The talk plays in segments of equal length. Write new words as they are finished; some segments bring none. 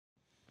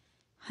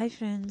Hi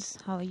friends,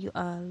 how are you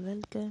all?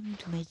 Welcome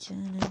to my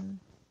channel.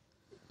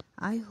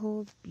 I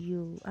hope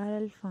you are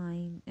all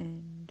fine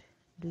and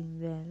doing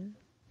well.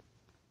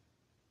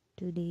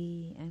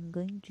 Today I'm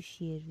going to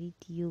share with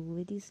you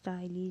very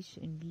stylish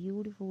and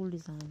beautiful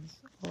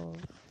designs of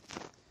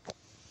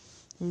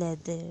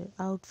leather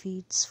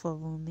outfits for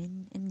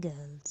women and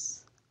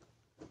girls.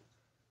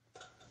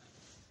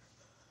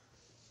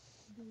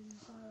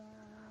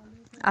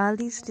 All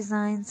these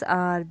designs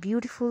are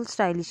beautiful,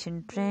 stylish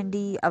and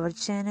trendy. Our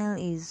channel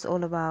is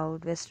all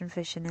about western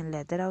fashion and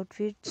leather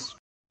outfits.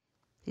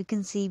 You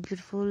can see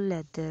beautiful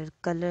leather,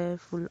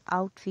 colorful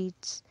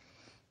outfits,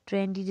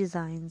 trendy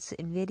designs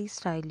and very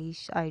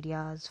stylish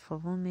ideas for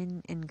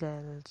women and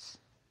girls.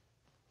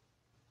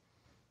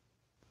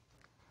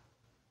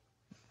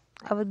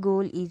 Our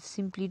goal is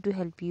simply to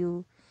help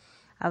you.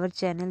 Our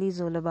channel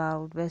is all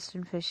about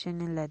western fashion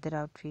and leather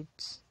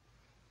outfits.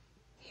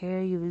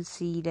 Here you will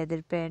see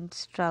leather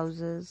pants,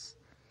 trousers,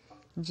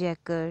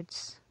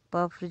 jackets,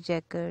 puffed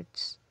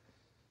jackets,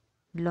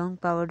 long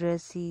power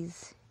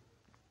dresses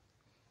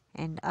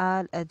and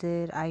all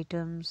other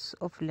items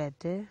of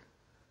leather.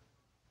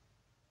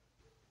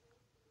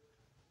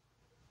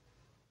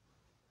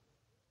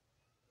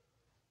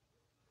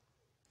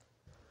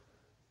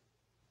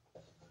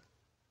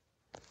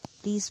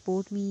 Please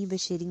support me by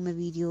sharing my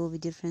video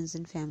with your friends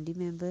and family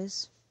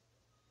members.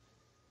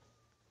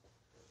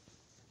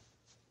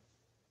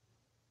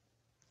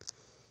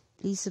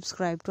 Please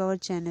subscribe to our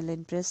channel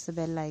and press the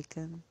bell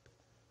icon.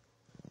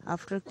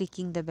 After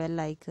clicking the bell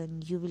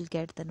icon, you will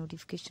get the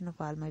notification of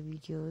all my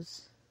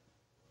videos.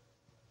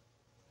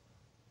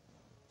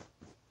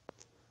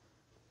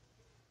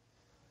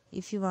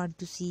 If you want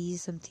to see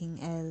something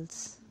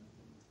else,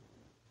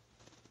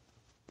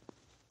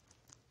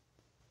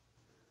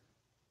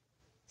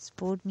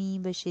 support me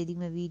by sharing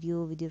my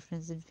video with your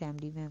friends and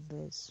family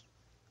members.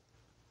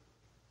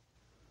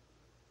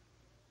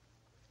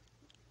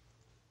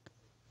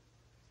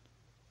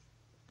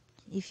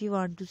 If you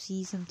want to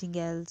see something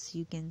else,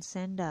 you can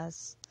send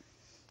us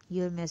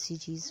your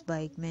messages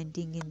by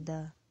commenting in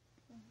the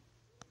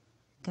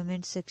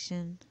comment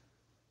section.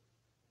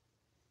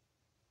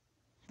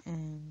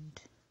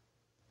 And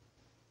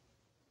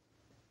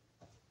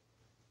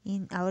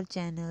in our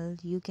channel,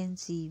 you can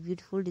see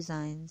beautiful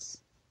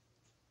designs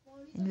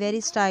and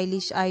very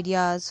stylish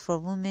ideas for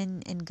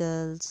women and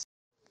girls.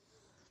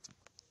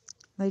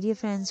 My dear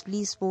friends,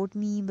 please support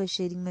me by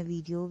sharing my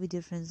video with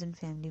your friends and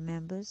family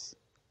members.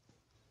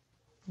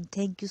 And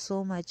thank you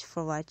so much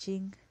for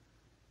watching.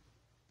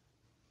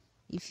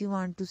 If you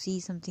want to see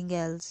something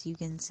else, you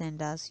can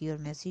send us your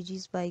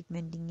messages by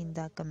commenting in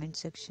the comment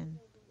section.